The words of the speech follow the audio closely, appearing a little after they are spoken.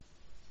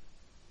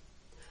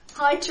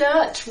Hi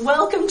church,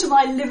 welcome to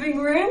my living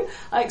room.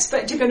 I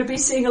expect you're going to be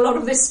seeing a lot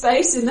of this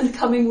space in the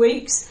coming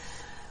weeks.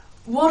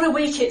 What a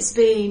week it's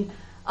been.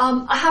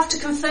 I have to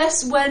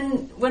confess,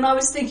 when I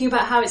was thinking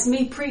about how it's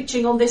me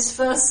preaching on this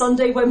first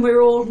Sunday when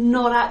we're all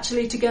not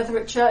actually together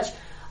at church,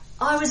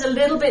 I was a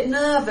little bit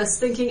nervous,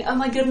 thinking, oh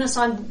my goodness,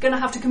 I'm going to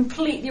have to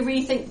completely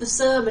rethink the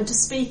sermon to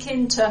speak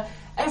into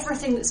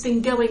everything that's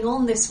been going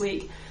on this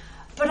week.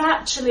 But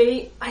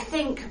actually, I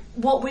think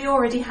what we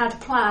already had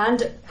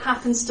planned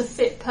happens to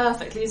fit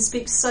perfectly and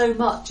speaks so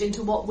much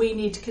into what we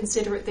need to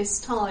consider at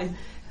this time.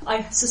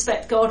 I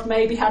suspect God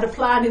maybe had a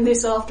plan in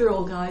this after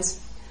all, guys.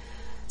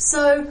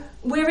 So,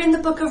 we're in the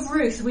book of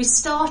Ruth. We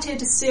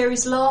started a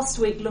series last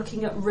week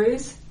looking at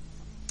Ruth,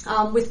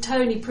 with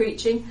Tony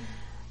preaching.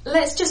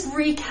 Let's just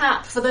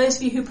recap, for those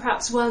of you who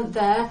perhaps weren't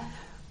there,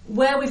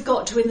 where we've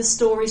got to in the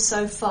story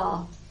so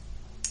far.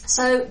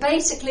 So,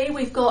 basically,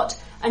 we've got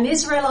an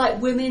Israelite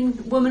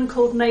woman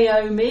called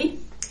Naomi.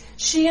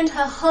 She and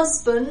her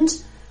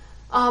husband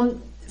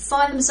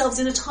find themselves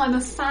in a time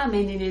of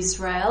famine in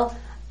Israel,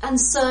 and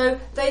so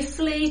they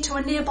flee to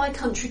a nearby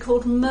country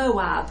called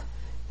Moab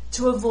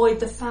to avoid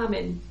the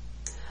famine.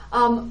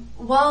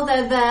 While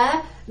they're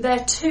there, their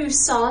two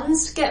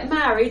sons get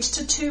married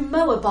to two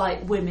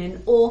Moabite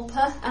women,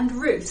 Orpah and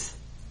Ruth.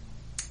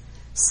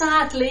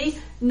 Sadly,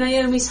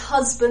 Naomi's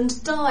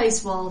husband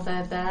dies while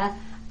they're there,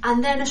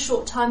 and then a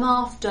short time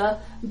after,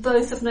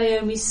 both of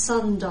Naomi's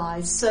sons die.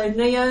 So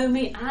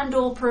Naomi and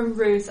Orpah and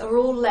Ruth are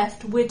all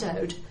left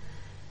widowed.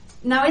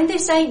 Now, in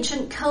this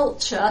ancient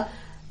culture,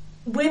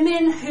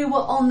 women who were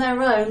on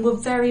their own were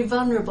very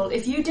vulnerable.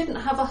 If you didn't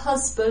have a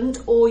husband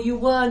or you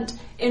weren't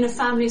in a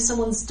family of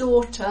someone's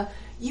daughter,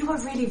 you were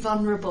really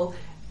vulnerable.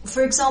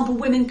 For example,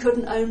 women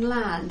couldn't own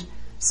land.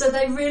 So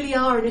they really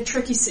are in a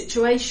tricky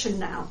situation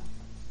now.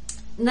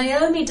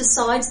 Naomi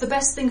decides the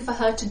best thing for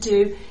her to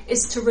do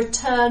is to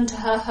return to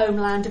her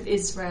homeland of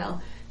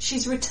Israel.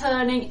 She's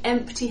returning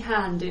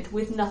empty-handed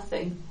with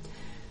nothing.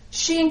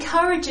 She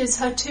encourages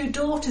her two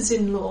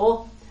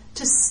daughters-in-law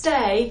to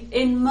stay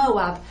in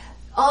Moab,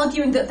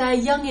 arguing that they're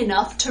young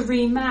enough to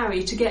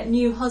remarry, to get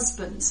new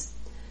husbands.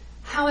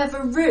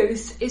 However,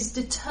 Ruth is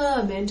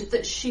determined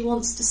that she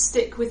wants to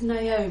stick with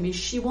Naomi.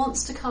 She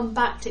wants to come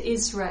back to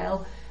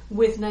Israel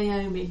with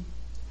Naomi.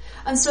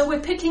 And so we're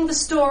picking the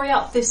story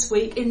up this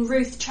week in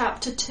Ruth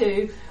chapter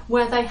 2,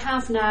 where they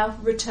have now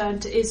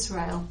returned to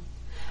Israel.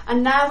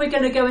 And now we're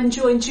going to go and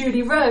join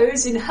Julie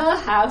Rose in her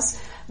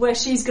house, where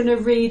she's going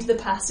to read the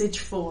passage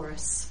for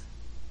us.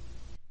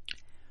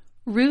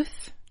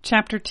 Ruth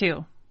chapter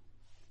 2.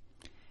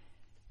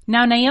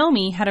 Now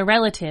Naomi had a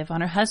relative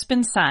on her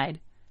husband's side,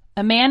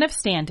 a man of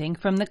standing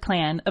from the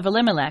clan of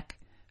Elimelech,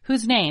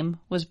 whose name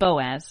was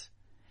Boaz.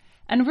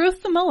 And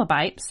Ruth the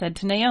Moabite said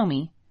to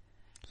Naomi,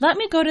 "Let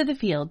me go to the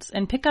fields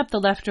and pick up the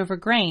leftover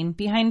grain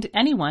behind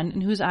anyone in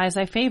whose eyes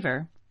I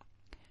favor."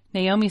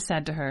 Naomi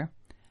said to her,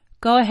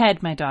 "Go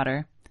ahead, my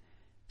daughter."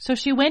 So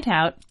she went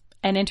out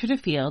and entered a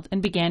field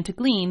and began to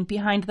glean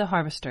behind the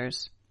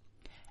harvesters.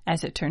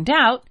 As it turned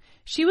out,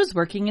 she was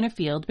working in a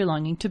field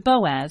belonging to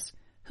Boaz,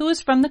 who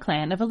was from the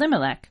clan of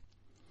Elimelech.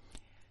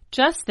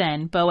 Just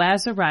then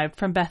Boaz arrived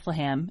from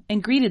Bethlehem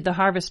and greeted the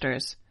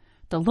harvesters.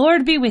 "The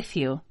Lord be with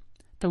you."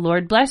 "The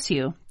Lord bless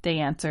you," they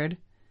answered.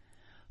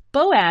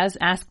 Boaz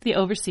asked the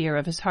overseer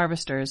of his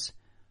harvesters,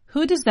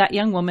 "Who does that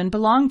young woman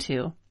belong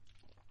to?"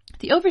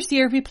 The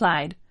overseer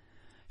replied,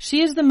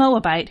 "She is the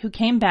Moabite who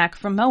came back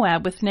from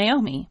Moab with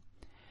Naomi.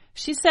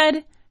 She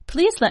said,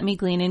 'Please let me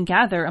glean and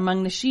gather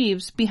among the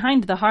sheaves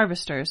behind the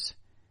harvesters.'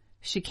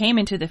 She came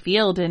into the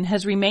field and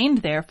has remained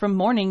there from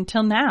morning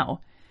till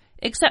now,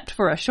 except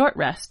for a short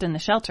rest in the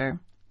shelter."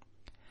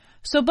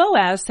 So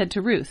Boaz said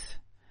to Ruth,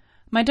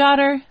 "My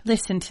daughter,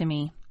 listen to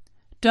me.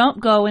 Don't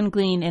go and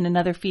glean in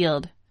another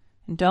field.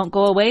 And don't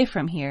go away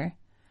from here.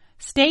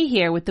 Stay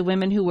here with the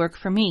women who work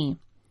for me.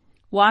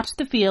 Watch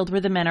the field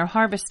where the men are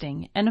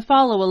harvesting, and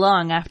follow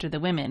along after the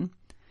women.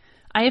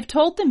 I have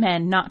told the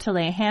men not to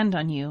lay a hand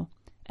on you,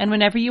 and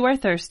whenever you are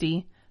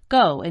thirsty,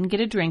 go and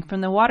get a drink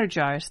from the water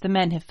jars the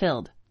men have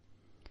filled."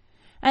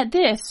 At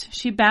this,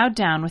 she bowed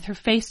down with her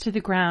face to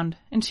the ground,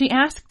 and she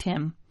asked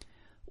him,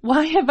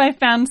 "Why have I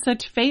found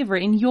such favor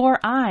in your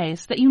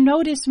eyes that you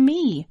notice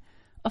me,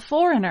 a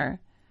foreigner?"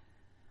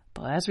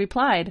 Boaz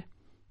replied,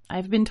 "I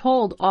have been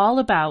told all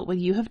about what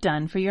you have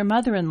done for your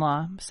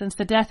mother-in-law since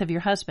the death of your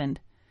husband,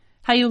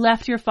 how you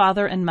left your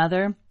father and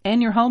mother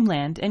and your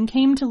homeland and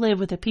came to live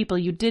with a people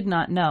you did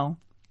not know.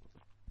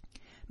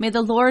 May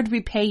the Lord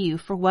repay you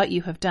for what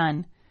you have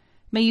done.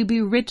 May you be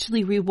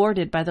richly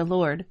rewarded by the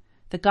Lord,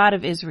 the God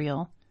of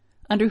Israel,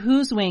 under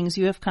whose wings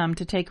you have come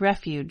to take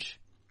refuge."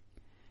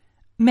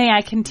 "May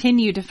I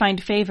continue to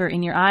find favor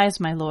in your eyes,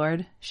 my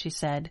lord," she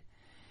said.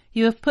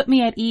 "You have put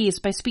me at ease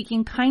by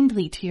speaking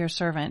kindly to your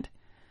servant,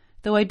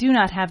 though I do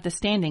not have the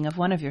standing of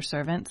one of your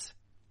servants."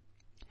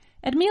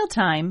 At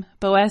mealtime,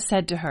 Boaz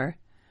said to her,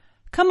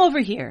 "Come over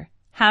here,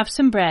 have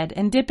some bread,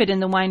 and dip it in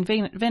the wine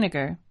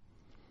vinegar."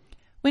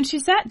 When she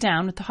sat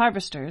down with the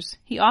harvesters,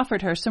 he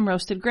offered her some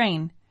roasted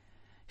grain.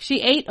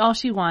 She ate all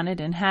she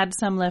wanted and had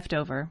some left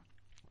over.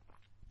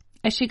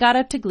 As she got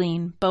up to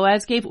glean,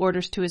 Boaz gave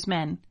orders to his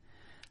men.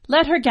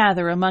 "Let her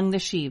gather among the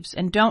sheaves,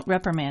 and don't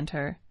reprimand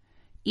her.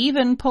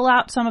 Even pull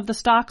out some of the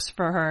stalks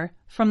for her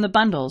from the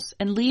bundles,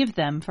 and leave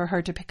them for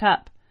her to pick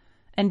up.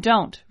 And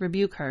don't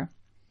rebuke her."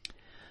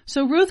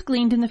 So Ruth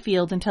gleaned in the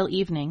field until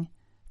evening.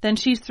 Then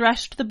she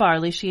threshed the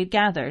barley she had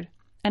gathered,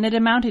 and it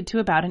amounted to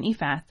about an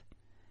ephah.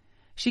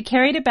 She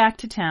carried it back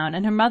to town,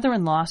 and her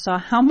mother-in-law saw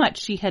how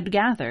much she had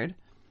gathered.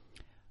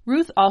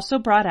 Ruth also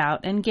brought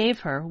out and gave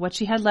her what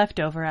she had left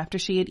over after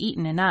she had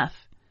eaten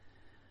enough.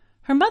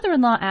 Her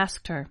mother-in-law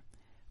asked her,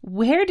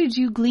 "Where did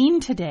you glean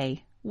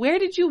today? Where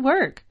did you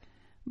work?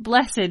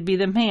 Blessed be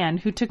the man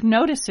who took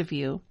notice of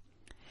you."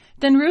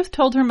 Then Ruth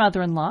told her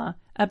mother-in-law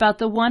about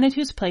the one at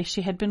whose place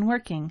she had been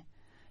working.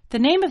 "The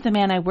name of the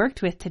man I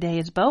worked with today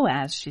is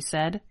Boaz," she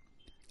said.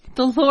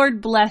 "The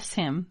Lord bless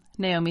him,"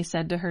 Naomi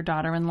said to her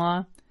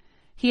daughter-in-law.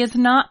 "He has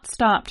not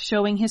stopped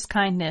showing his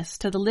kindness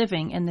to the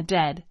living and the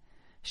dead,"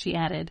 she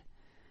added.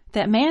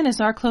 "That man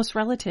is our close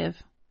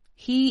relative.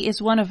 He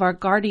is one of our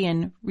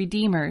guardian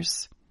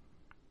redeemers."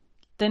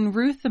 Then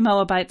Ruth the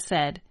Moabite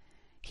said,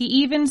 "He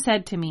even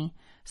said to me,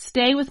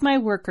 'Stay with my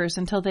workers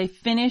until they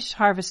finish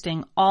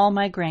harvesting all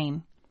my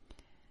grain.'"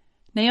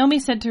 Naomi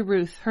said to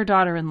Ruth, her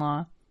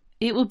daughter-in-law,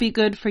 "It will be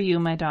good for you,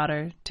 my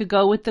daughter, to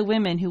go with the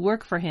women who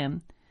work for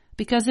him,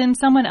 because in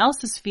someone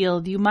else's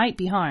field you might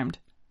be harmed."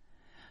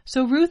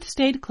 So Ruth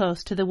stayed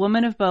close to the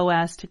woman of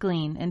Boaz to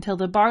glean until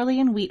the barley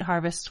and wheat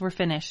harvests were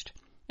finished,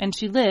 and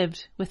she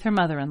lived with her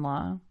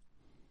mother-in-law.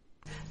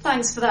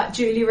 Thanks for that,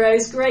 Julie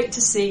Rose. Great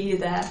to see you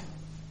there.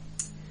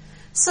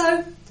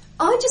 So,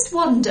 I just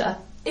wonder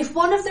if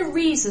one of the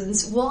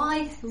reasons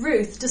why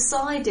Ruth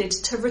decided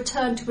to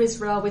return to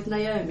Israel with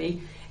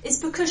Naomi is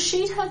because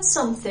she'd heard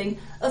something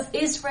of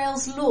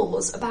Israel's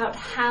laws about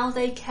how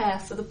they care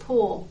for the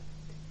poor.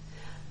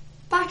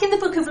 Back in the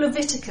book of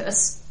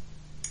Leviticus,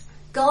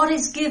 God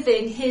is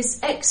giving his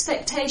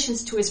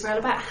expectations to Israel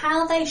about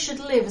how they should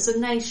live as a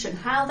nation,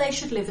 how they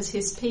should live as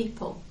his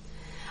people.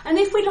 And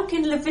if we look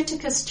in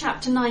Leviticus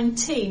chapter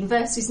 19,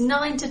 verses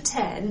 9 to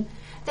 10,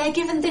 they're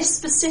given this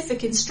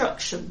specific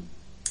instruction.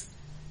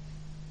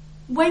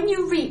 "When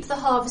you reap the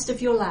harvest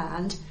of your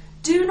land,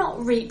 do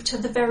not reap to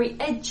the very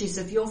edges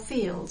of your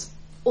field,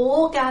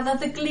 or gather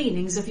the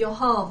gleanings of your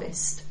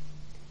harvest.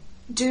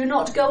 Do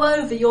not go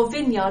over your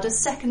vineyard a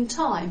second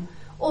time,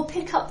 or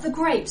pick up the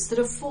grapes that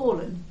have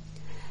fallen.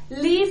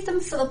 Leave them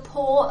for the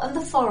poor and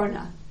the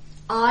foreigner.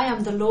 I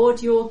am the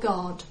Lord your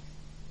God."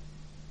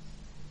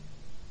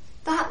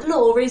 That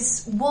law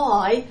is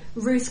why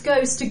Ruth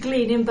goes to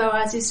glean in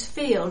Boaz's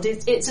field.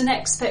 It's an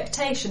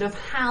expectation of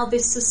how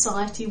this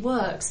society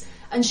works,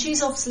 and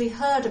she's obviously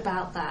heard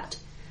about that.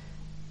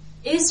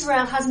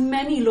 Israel has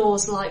many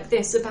laws like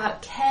this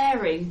about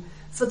caring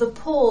for the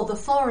poor, the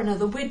foreigner,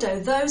 the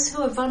widow, those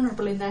who are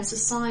vulnerable in their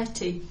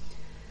society.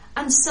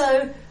 And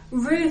so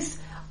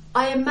Ruth,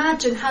 I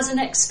imagine, has an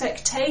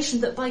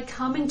expectation that by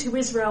coming to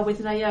Israel with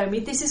Naomi,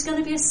 this is going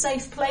to be a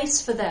safe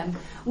place for them,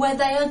 where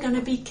they are going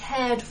to be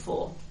cared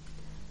for.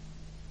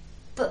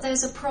 But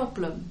there's a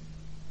problem.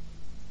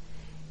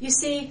 You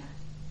see,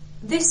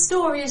 this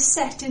story is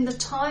set in the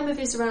time of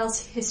Israel's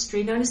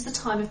history known as the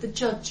time of the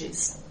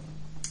Judges.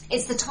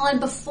 It's the time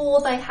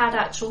before they had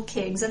actual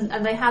kings,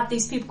 and they had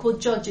these people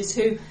called judges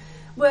who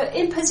were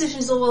in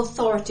positions of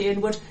authority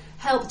and would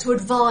help to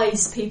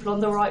advise people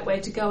on the right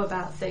way to go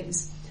about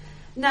things.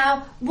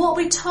 Now, what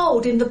we're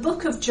told in the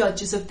book of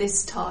Judges of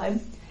this time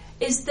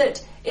is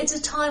that it's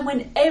a time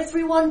when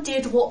everyone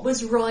did what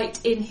was right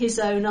in his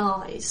own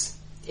eyes.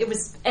 It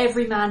was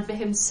every man for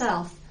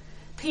himself.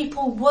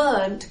 People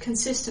weren't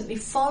consistently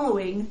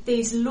following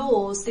these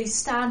laws, these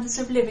standards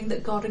of living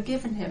that God had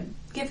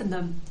given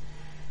them.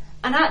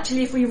 And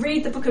actually, if we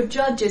read the book of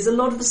Judges, a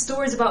lot of the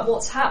stories about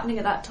what's happening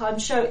at that time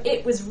show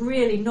it was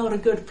really not a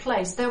good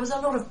place. There was a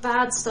lot of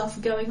bad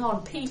stuff going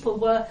on. People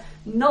were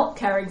not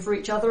caring for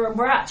each other and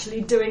were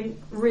actually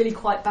doing really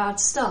quite bad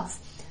stuff.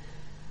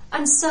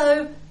 And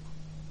so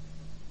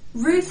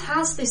Ruth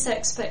has this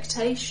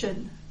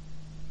expectation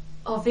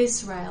of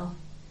Israel.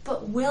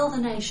 But will the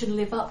nation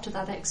live up to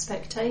that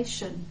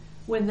expectation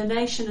when the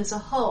nation as a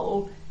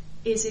whole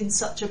is in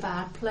such a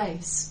bad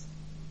place?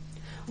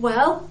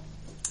 Well,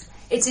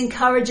 it's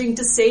encouraging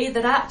to see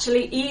that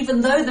actually,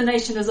 even though the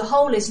nation as a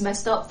whole is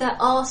messed up, there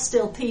are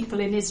still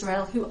people in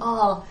Israel who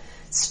are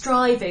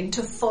striving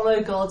to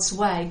follow God's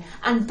way.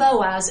 And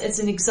Boaz is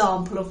an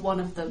example of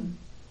one of them.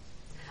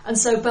 And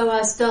so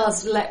Boaz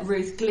does let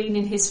Ruth glean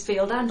in his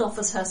field and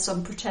offers her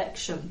some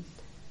protection.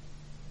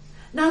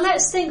 Now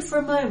let's think for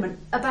a moment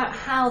about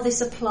how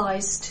this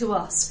applies to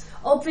us.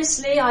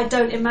 Obviously, I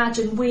don't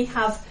imagine we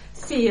have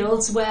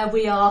fields where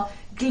we are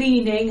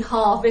gleaning,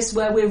 harvest,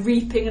 where we're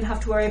reaping and have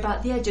to worry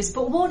about the edges.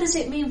 But what does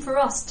it mean for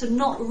us to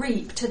not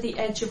reap to the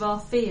edge of our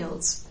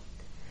fields?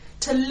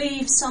 To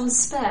leave some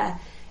spare?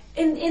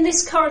 In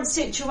this current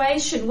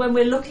situation, when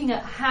we're looking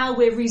at how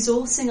we're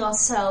resourcing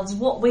ourselves,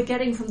 what we're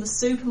getting from the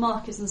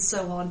supermarkets and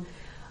so on,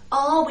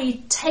 are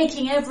we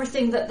taking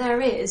everything that there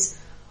is?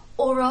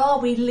 Or are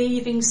we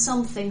leaving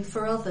something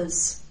for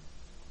others?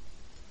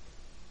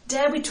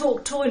 Dare we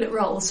talk toilet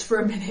rolls for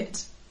a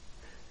minute?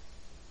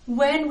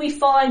 When we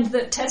find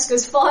that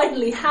Tesco's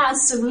finally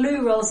has some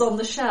loo rolls on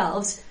the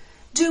shelves,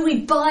 do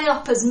we buy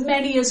up as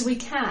many as we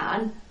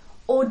can,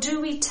 or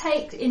do we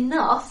take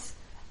enough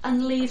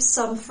and leave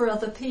some for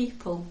other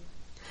people?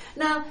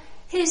 Now,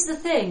 here's the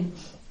thing.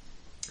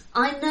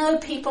 I know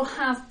people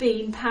have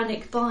been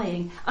panic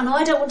buying, and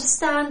I don't want to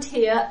stand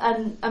here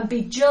and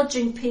be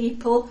judging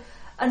people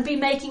and be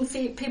making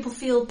people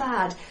feel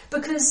bad,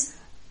 because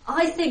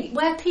I think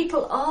where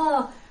people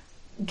are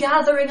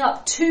gathering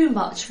up too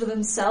much for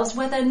themselves,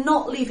 where they're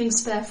not leaving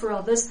spare for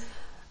others,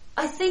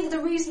 I think the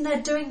reason they're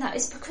doing that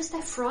is because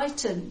they're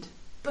frightened,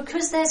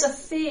 because there's a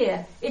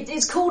fear.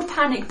 It's called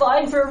panic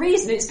buying for a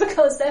reason. It's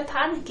because they're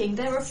panicking,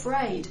 they're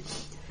afraid.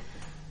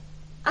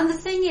 And the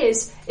thing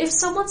is, if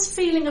someone's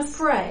feeling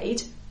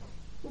afraid,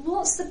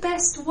 what's the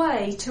best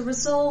way to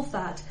resolve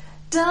that?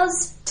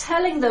 Does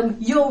telling them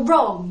you're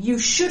wrong, you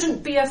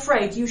shouldn't be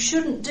afraid, you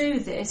shouldn't do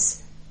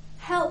this,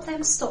 help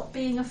them stop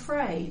being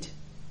afraid?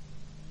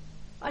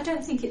 I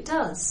don't think it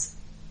does.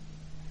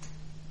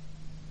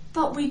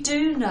 But we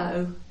do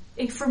know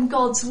from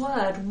God's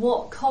word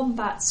what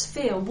combats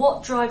fear,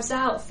 what drives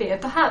out fear.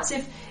 Perhaps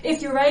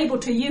if you're able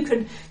to, you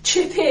can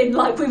chip in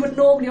like we would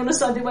normally on a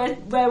Sunday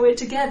where we're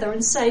together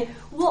and say,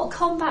 what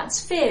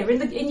combats fear?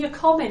 In your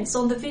comments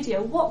on the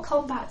video, what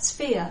combats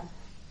fear?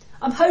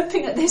 I'm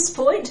hoping at this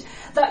point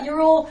that you're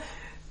all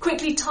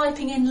quickly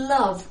typing in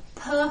love.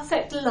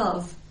 Perfect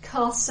love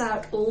casts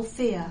out all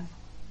fear.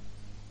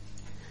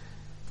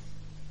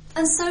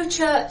 And so,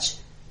 church,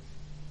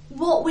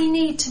 what we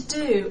need to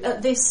do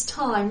at this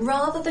time,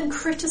 rather than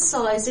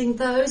criticising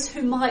those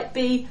who might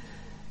be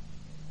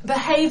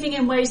behaving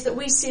in ways that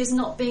we see as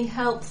not being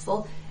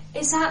helpful,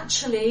 is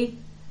actually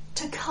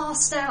to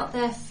cast out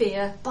their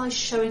fear by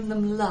showing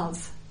them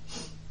love.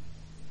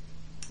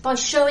 By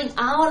showing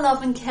our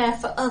love and care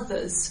for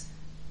others,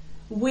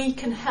 we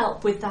can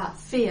help with that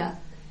fear.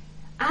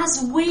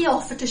 As we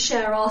offer to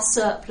share our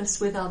surplus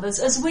with others,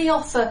 as we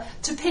offer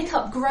to pick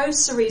up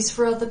groceries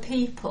for other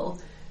people,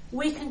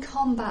 we can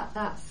combat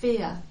that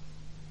fear.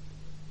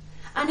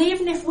 And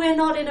even if we're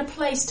not in a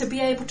place to be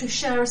able to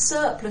share a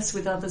surplus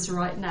with others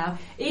right now,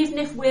 even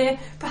if we're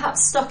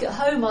perhaps stuck at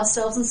home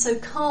ourselves and so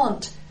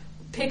can't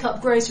pick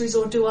up groceries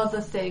or do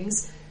other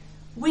things,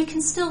 we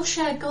can still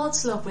share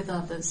God's love with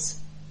others.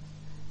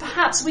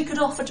 Perhaps we could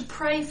offer to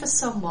pray for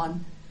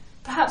someone.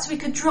 Perhaps we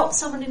could drop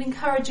someone an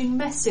encouraging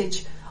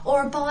message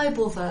or a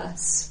Bible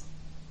verse.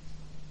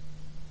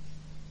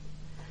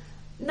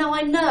 Now,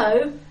 I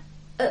know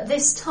at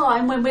this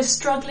time when we're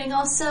struggling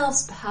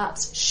ourselves,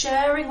 perhaps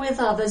sharing with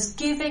others,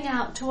 giving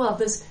out to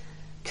others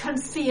can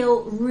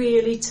feel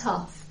really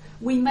tough.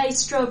 We may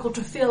struggle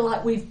to feel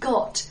like we've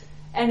got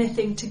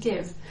anything to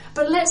give.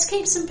 But let's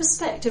keep some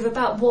perspective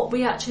about what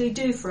we actually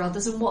do for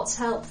others and what's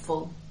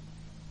helpful.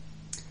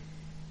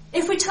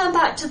 If we turn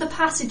back to the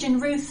passage in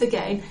Ruth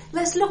again,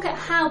 let's look at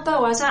how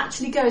Boaz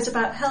actually goes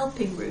about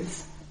helping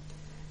Ruth.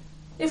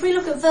 If we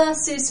look at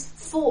verses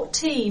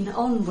 14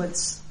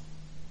 onwards.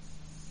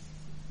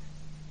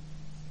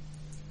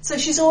 So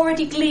she's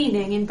already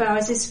gleaning in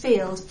Boaz's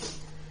field.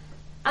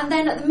 And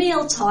then at the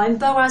mealtime,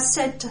 Boaz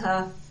said to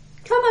her,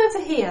 "Come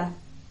over here,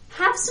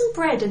 have some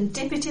bread and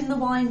dip it in the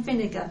wine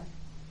vinegar."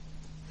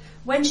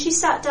 When she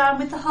sat down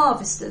with the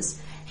harvesters,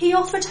 he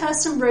offered her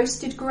some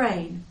roasted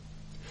grain.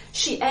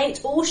 She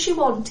ate all she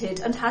wanted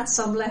and had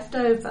some left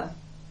over.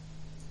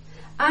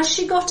 As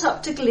she got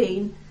up to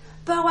glean,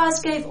 Boaz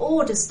gave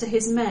orders to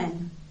his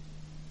men.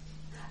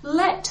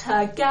 "Let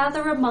her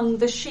gather among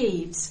the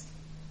sheaves.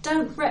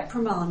 Don't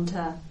reprimand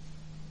her.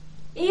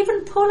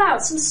 Even pull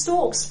out some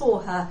stalks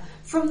for her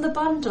from the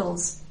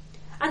bundles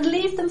and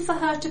leave them for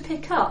her to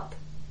pick up,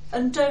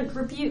 and don't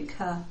rebuke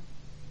her."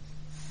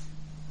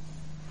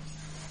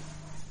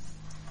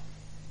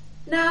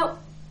 Now,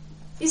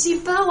 you see,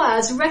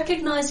 Boaz,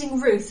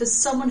 recognising Ruth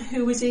as someone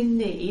who was in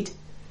need,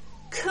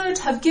 could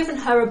have given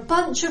her a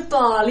bunch of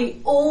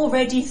barley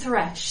already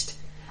threshed.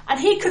 And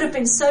he could have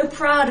been so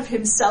proud of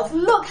himself.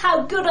 Look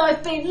how good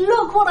I've been.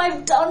 Look what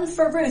I've done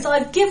for Ruth.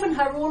 I've given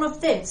her all of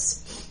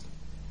this.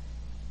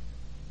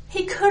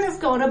 He could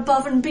have gone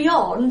above and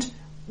beyond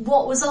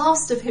what was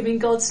asked of him in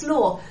God's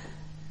law.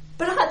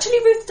 But actually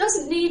Ruth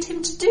doesn't need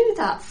him to do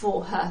that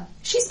for her.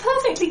 She's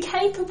perfectly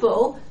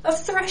capable of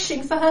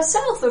threshing for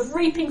herself, of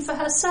reaping for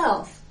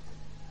herself.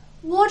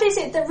 What is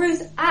it that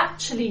Ruth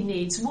actually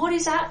needs? What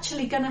is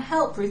actually going to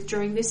help Ruth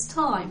during this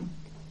time?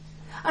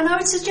 And I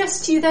would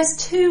suggest to you there's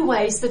two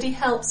ways that he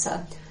helps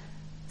her.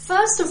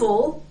 First of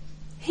all,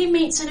 he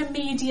meets an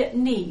immediate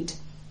need.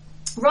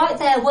 Right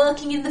there,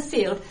 working in the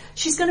field,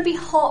 she's going to be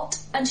hot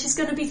and she's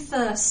going to be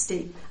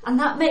thirsty, and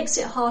that makes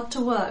it hard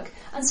to work.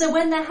 And so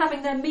when they're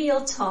having their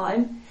meal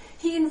time,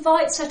 he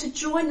invites her to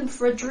join them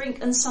for a drink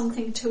and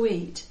something to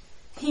eat.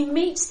 He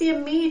meets the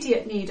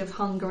immediate need of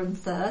hunger and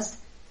thirst,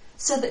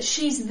 so that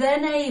she's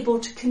then able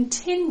to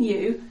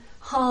continue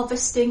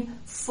harvesting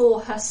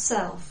for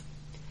herself.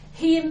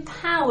 He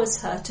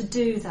empowers her to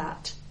do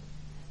that.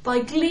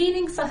 By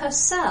gleaning for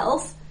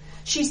herself,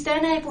 she's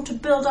then able to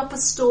build up a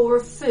store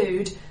of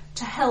food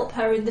to help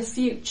her in the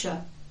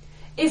future.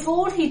 If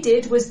all he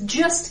did was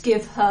just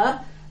give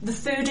her the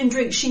food and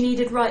drink she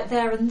needed right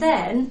there and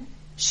then,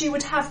 she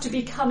would have to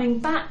be coming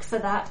back for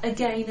that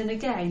again and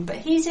again. But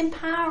he's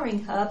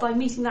empowering her by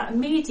meeting that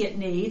immediate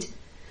need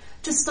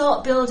to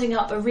start building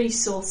up a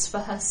resource for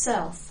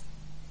herself.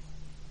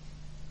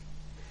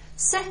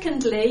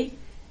 Secondly,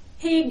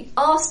 he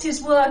asked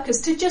his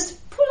workers to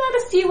just pull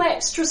out a few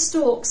extra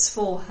stalks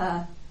for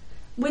her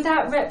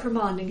without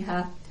reprimanding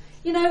her.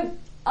 You know,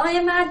 I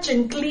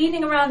imagine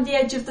gleaning around the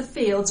edge of the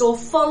fields or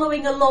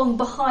following along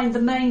behind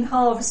the main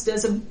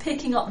harvesters and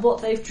picking up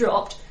what they've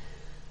dropped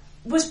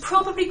was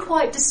probably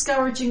quite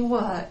discouraging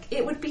work.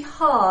 It would be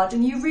hard,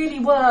 and you really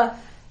were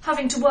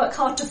having to work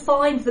hard to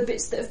find the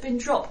bits that have been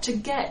dropped to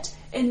get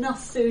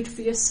enough food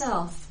for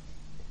yourself.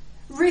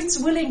 Ruth's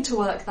willing to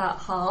work that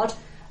hard,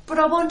 but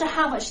I wonder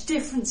how much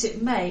difference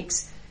it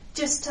makes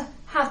just to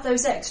have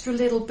those extra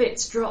little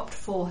bits dropped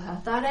for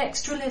her, that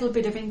extra little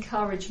bit of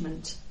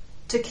encouragement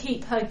to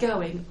keep her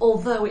going,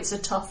 although it's a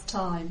tough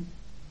time.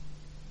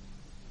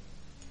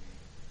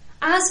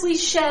 As we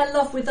share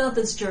love with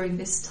others during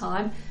this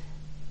time,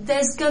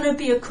 there's going to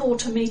be a call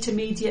to meet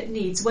immediate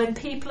needs. When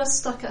people are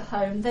stuck at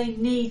home, they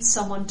need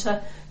someone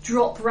to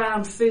drop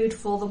round food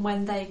for them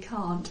when they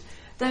can't.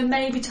 There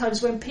may be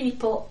times when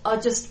people are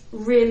just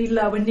really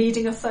low and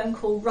needing a phone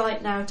call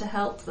right now to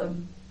help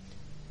them.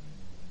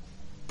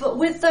 But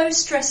with those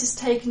stresses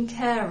taken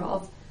care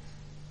of,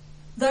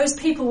 those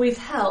people we've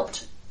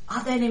helped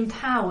are then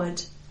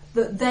empowered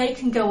that they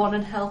can go on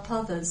and help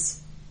others.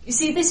 You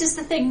see, this is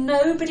the thing.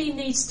 Nobody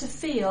needs to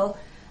feel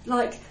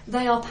like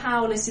they are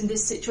powerless in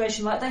this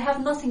situation, like they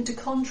have nothing to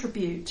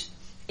contribute.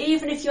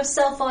 Even if you're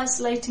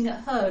self-isolating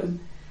at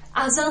home,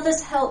 as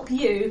others help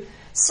you,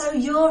 so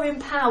you're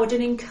empowered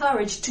and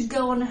encouraged to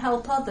go on and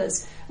help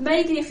others.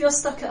 Maybe if you're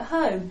stuck at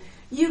home,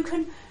 you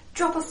can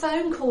drop a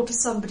phone call to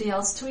somebody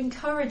else to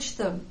encourage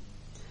them.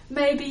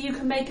 Maybe you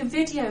can make a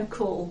video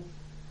call.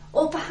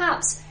 Or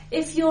perhaps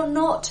if you're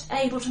not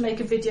able to make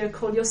a video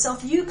call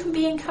yourself, you can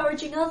be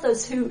encouraging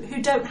others who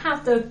don't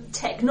have the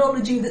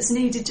technology that's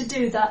needed to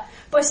do that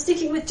by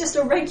sticking with just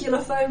a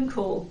regular phone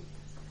call.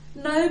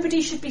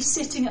 Nobody should be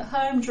sitting at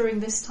home during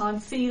this time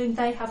feeling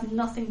they have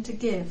nothing to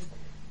give.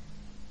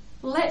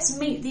 Let's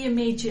meet the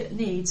immediate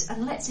needs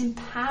and let's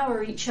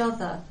empower each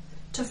other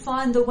to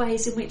find the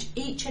ways in which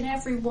each and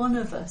every one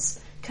of us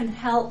can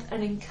help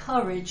and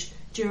encourage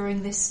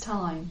during this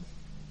time.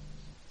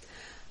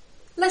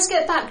 Let's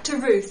get back to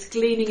Ruth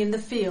gleaning in the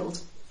field.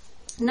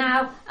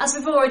 Now, as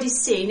we've already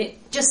seen,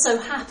 it just so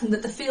happened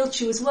that the field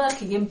she was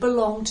working in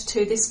belonged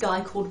to this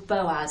guy called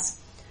Boaz.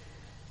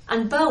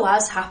 And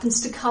Boaz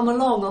happens to come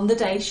along on the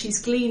day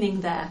she's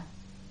gleaning there.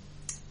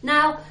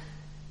 Now,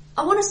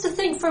 I want us to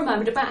think for a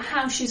moment about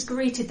how she's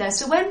greeted there.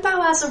 So when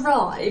Boaz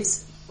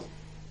arrives,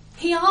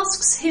 he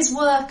asks his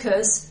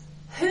workers,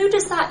 who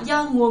does that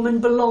young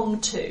woman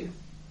belong to?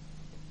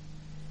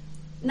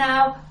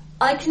 Now,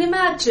 I can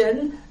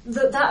imagine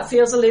that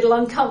feels a little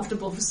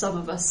uncomfortable for some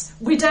of us.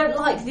 We don't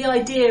like the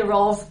idea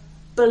of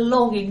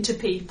belonging to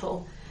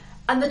people.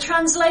 And the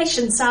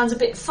translation sounds a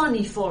bit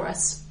funny for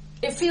us.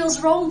 It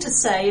feels wrong to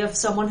say of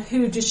someone,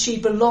 who does she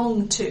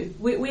belong to?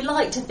 We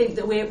like to think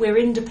that we're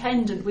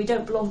independent, we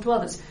don't belong to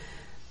others.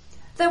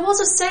 There was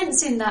a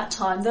sense in that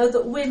time, though,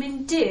 that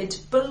women did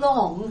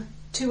belong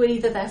to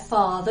either their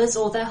fathers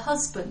or their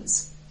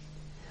husbands.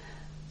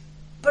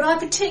 But I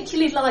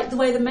particularly like the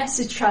way the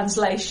Message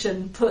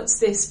translation puts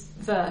this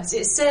verse.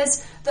 It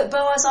says that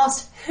Boaz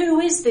asked,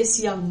 who is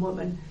this young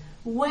woman?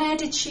 Where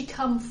did she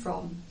come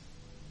from?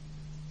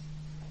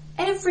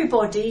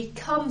 Everybody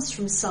comes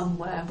from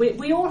somewhere.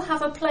 We all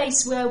have a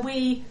place where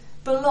we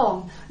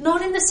belong.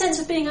 Not in the sense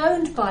of being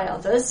owned by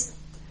others,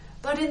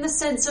 but in the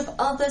sense of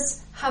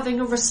others having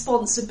a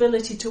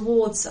responsibility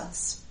towards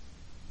us.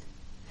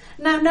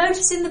 Now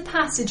notice in the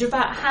passage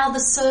about how the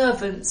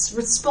servants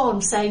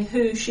respond, saying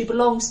who she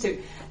belongs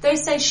to. They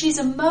say she's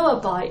a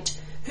Moabite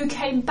who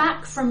came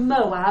back from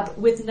Moab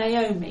with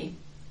Naomi.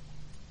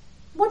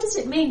 What does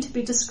it mean to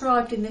be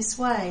described in this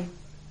way?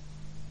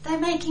 They're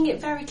making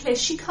it very clear.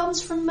 She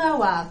comes from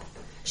Moab.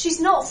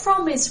 She's not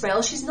from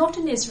Israel. She's not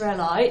an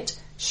Israelite.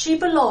 She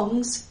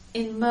belongs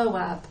in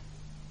Moab.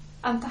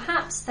 And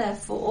perhaps,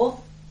 therefore,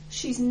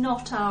 she's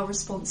not our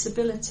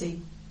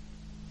responsibility.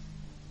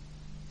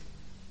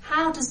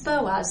 How does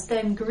Boaz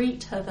then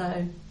greet her,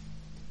 though?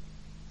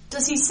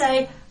 Does he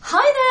say,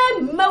 "Hi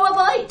there,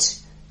 Moabite"?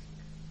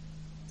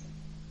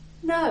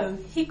 No,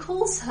 he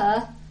calls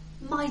her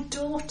my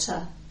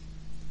daughter.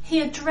 He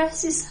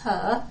addresses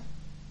her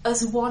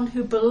as one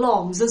who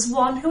belongs, as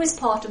one who is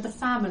part of the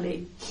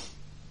family.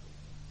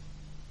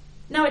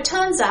 Now it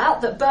turns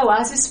out that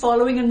Boaz is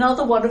following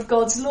another one of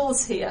God's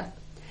laws here.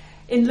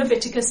 In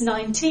Leviticus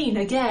 19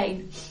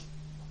 again,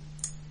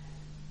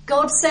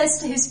 God says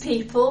to his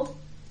people,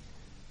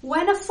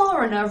 "When a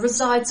foreigner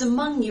resides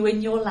among you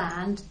in your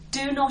land,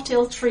 do not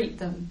ill-treat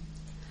them.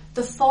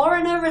 The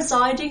foreigner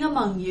residing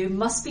among you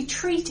must be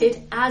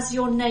treated as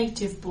your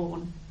native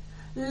born.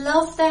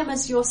 Love them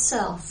as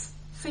yourself,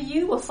 for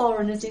you were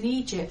foreigners in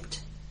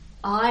Egypt.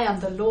 I am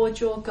the Lord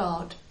your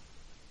God."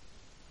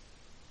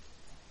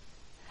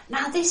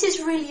 Now this is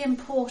really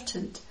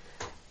important.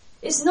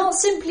 It's not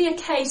simply a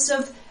case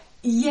of,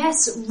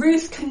 yes,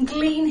 Ruth can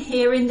glean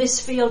here in this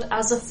field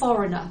as a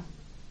foreigner.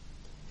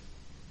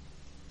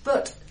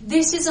 But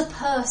this is a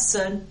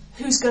person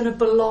who's going to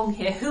belong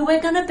here, who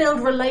we're going to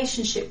build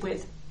relationship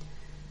with.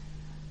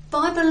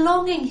 By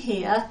belonging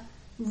here,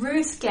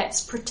 Ruth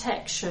gets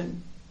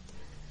protection.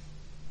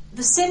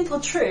 The simple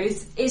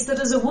truth is that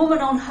as a woman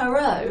on her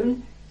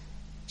own,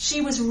 she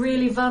was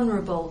really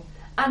vulnerable.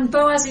 And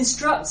Boaz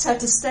instructs her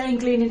to stay and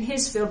glean in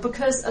his field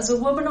because as a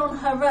woman on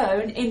her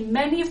own, in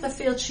many of the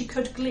fields she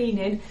could glean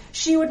in,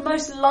 she would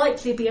most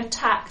likely be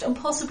attacked and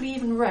possibly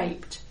even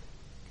raped.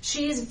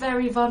 She is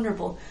very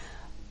vulnerable.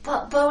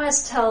 But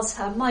Boaz tells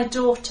her, my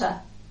daughter,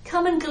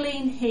 come and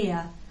glean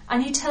here.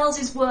 And he tells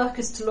his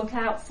workers to look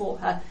out for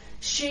her.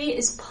 She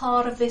is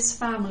part of this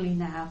family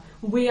now.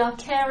 We are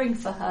caring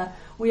for her.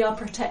 We are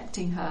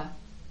protecting her.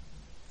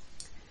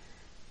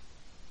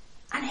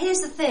 And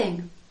here's the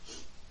thing.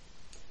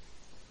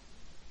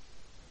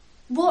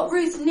 What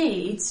Ruth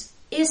needs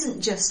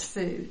isn't just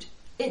food.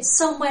 It's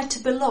somewhere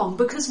to belong.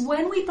 Because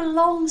when we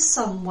belong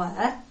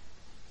somewhere,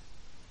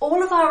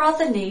 all of our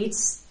other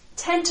needs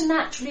tend to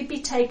naturally be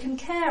taken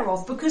care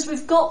of because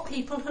we've got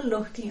people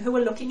who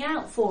are looking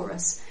out for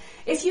us.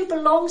 If you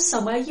belong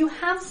somewhere, you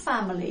have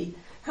family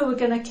who are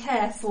going to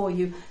care for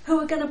you, who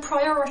are going to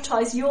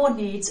prioritise your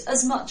needs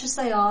as much as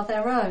they are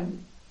their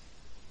own.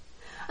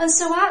 And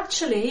so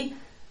actually,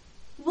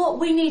 what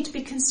we need to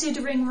be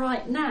considering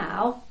right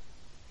now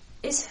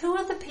is who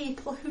are the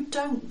people who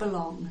don't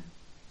belong,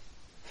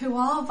 who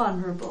are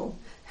vulnerable,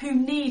 who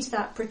need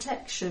that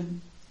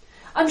protection.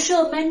 I'm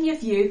sure many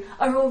of you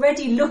are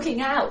already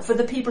looking out for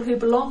the people who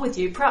belong with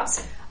you.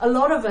 Perhaps a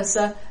lot of us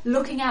are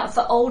looking out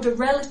for older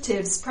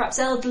relatives, perhaps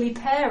elderly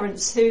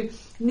parents who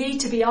need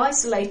to be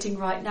isolating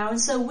right now. And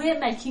so we're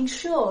making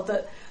sure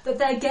that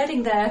they're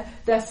getting their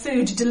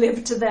food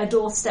delivered to their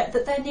doorstep,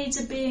 that their needs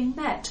are being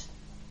met.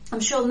 I'm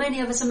sure many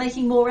of us are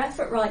making more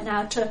effort right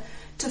now to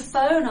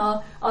phone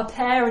our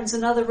parents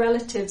and other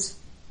relatives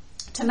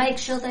to make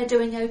sure they're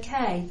doing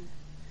okay.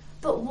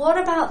 But what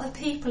about the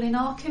people in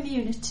our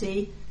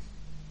community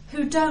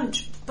who don't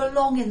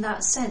belong in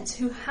that sense,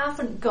 who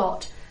haven't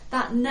got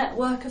that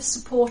network of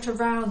support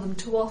around them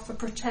to offer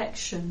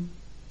protection?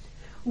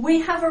 We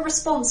have a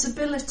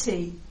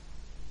responsibility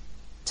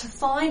to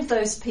find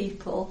those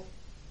people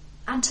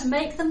and to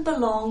make them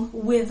belong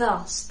with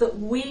us, that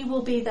we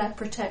will be their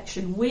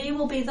protection. We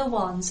will be the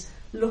ones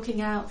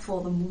looking out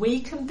for them. We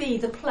can be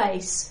the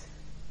place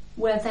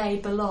where they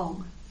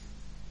belong.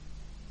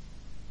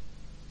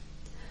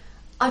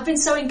 I've been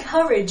so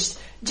encouraged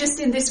just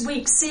in this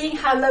week seeing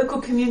how local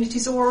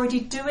communities are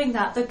already doing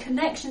that. The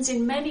connections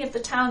in many of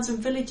the towns and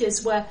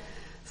villages where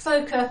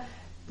folk are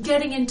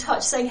getting in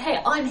touch saying, hey,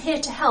 I'm here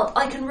to help.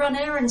 I can run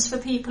errands for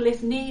people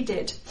if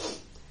needed.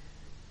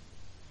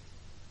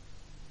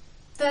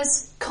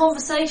 There's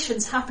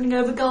conversations happening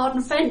over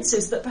garden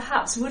fences that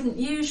perhaps wouldn't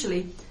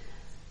usually.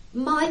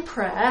 My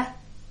prayer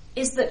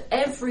is that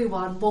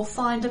everyone will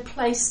find a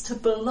place to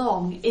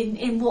belong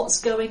in what's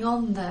going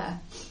on there.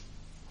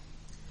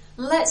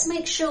 Let's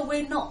make sure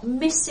we're not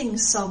missing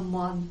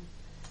someone.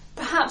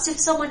 Perhaps if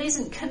someone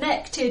isn't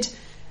connected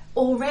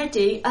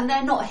already and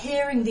they're not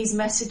hearing these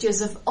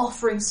messages of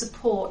offering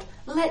support,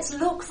 let's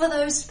look for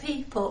those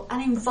people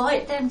and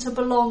invite them to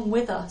belong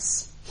with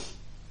us.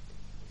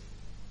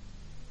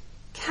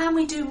 Can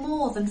we do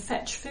more than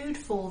fetch food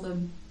for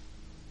them?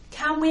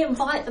 Can we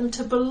invite them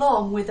to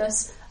belong with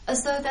us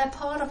as though they're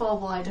part of our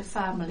wider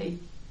family?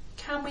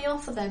 Can we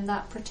offer them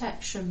that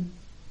protection?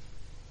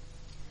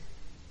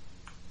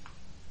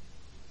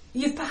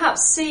 You've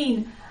perhaps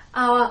seen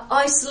our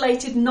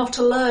isolated not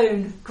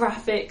alone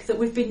graphic that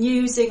we've been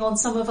using on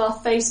some of our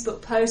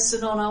Facebook posts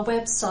and on our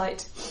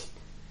website.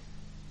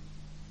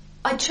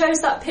 I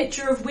chose that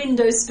picture of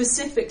windows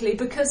specifically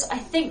because I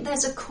think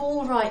there's a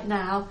call right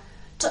now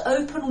to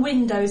open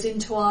windows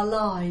into our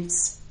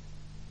lives.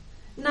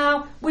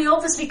 Now, we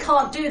obviously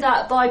can't do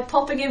that by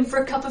popping in for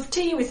a cup of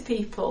tea with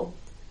people,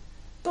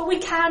 but we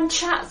can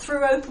chat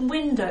through open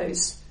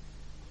windows.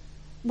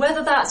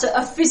 Whether that's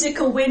a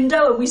physical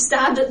window and we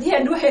stand at the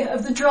end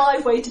of the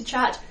driveway to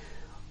chat,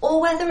 or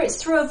whether it's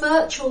through a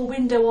virtual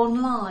window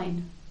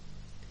online.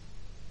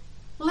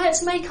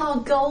 Let's make our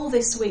goal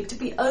this week to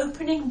be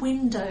opening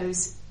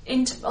windows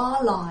into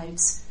our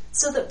lives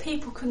so that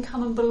people can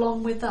come and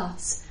belong with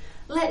us.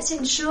 Let's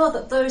ensure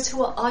that those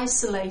who are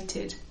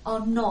isolated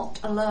are not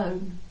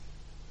alone.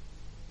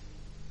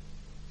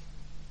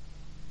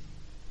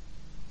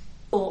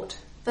 Thought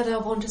that I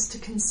want us to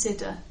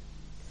consider.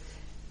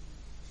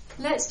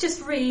 Let's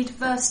just read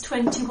verse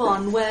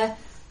 21 where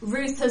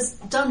Ruth has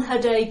done her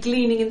day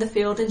gleaning in the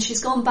field and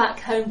she's gone back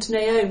home to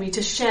Naomi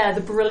to share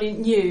the brilliant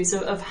news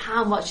of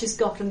how much she's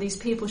got and these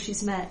people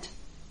she's met.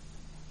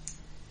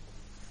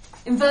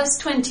 In verse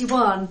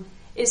 21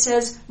 it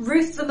says,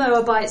 Ruth the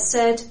Moabite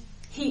said,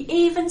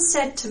 "He even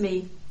said to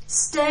me,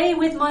 'Stay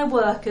with my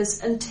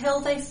workers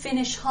until they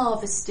finish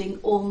harvesting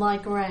all my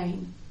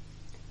grain.'"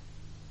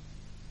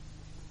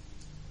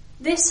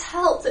 This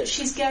help that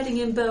she's getting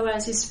in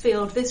Boaz's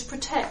field, this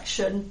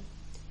protection,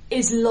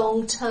 is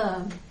long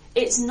term.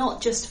 It's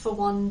not just for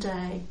one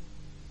day.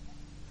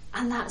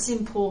 And that's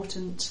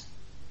important.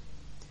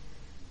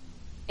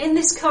 In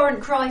this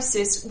current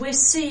crisis, we're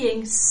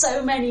seeing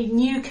so many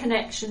new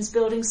connections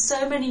building,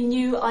 so many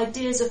new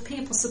ideas of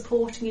people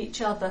supporting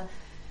each other,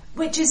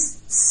 which is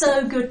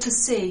so good to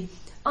see.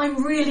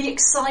 I'm really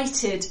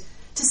excited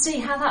to see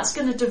how that's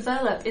going to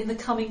develop in the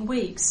coming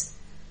weeks.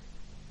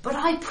 But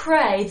I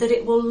pray that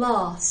it will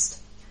last.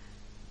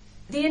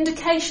 The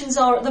indications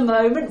are at the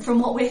moment, from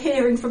what we're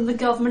hearing from the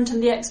government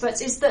and the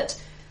experts, is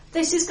that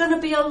this is going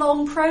to be a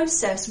long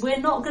process. We're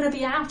not going to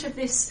be out of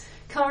this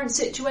current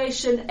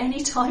situation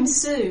anytime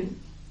soon.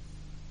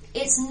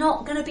 It's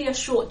not going to be a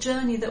short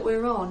journey that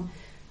we're on.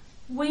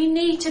 We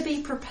need to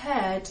be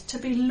prepared to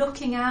be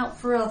looking out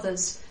for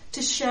others,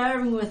 to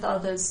sharing with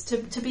others,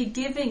 to be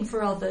giving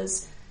for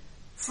others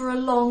for a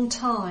long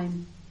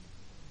time.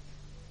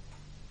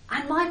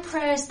 And my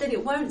prayer is that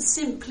it won't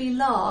simply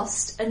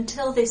last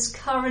until this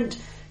current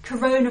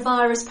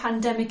coronavirus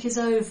pandemic is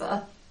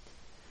over,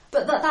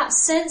 but that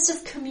sense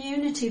of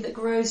community that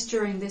grows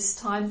during this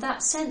time,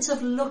 that sense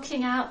of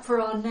looking out for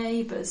our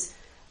neighbours,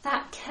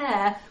 that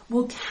care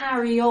will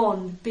carry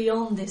on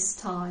beyond this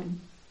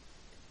time.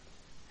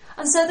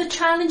 And so the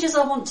challenges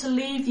I want to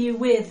leave you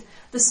with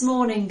this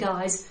morning,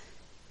 guys,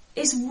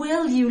 is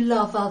will you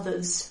love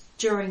others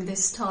during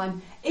this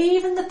time?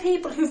 Even the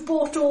people who've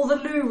bought all the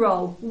loo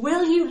roll,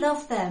 will you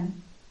love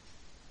them?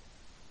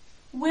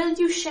 Will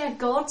you share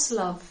God's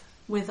love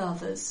with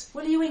others?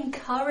 Will you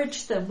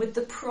encourage them with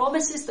the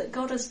promises that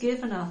God has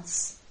given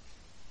us?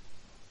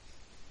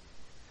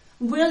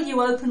 Will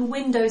you open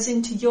windows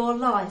into your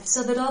life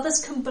so that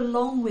others can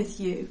belong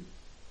with you?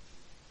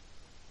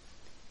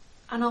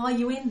 And are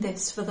you in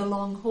this for the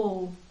long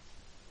haul?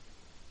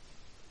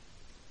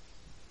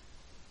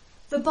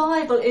 The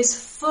Bible is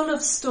full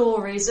of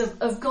stories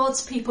of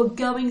God's people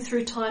going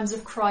through times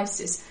of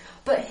crisis,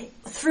 but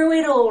through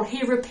it all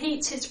he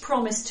repeats his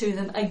promise to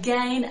them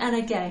again and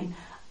again.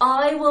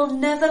 I will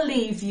never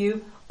leave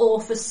you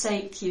or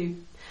forsake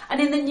you.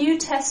 And in the New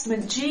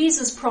Testament,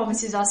 Jesus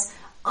promises us,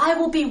 I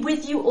will be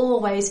with you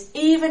always,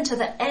 even to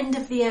the end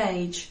of the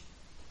age.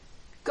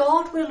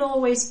 God will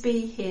always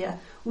be here.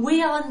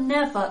 We are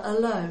never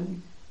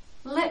alone.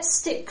 Let's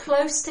stick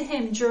close to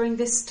him during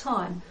this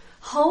time.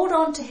 Hold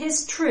on to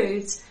his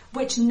truths,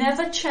 which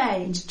never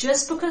change.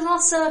 Just because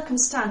our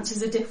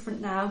circumstances are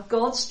different now,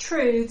 God's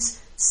truths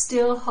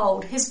still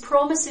hold. His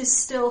promises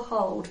still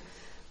hold.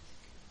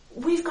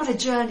 We've got a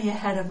journey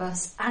ahead of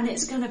us, and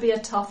it's going to be a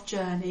tough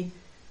journey.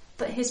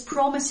 But his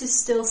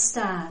promises still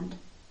stand,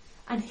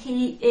 and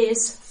he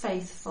is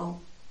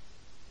faithful.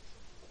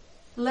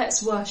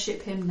 Let's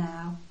worship him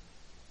now.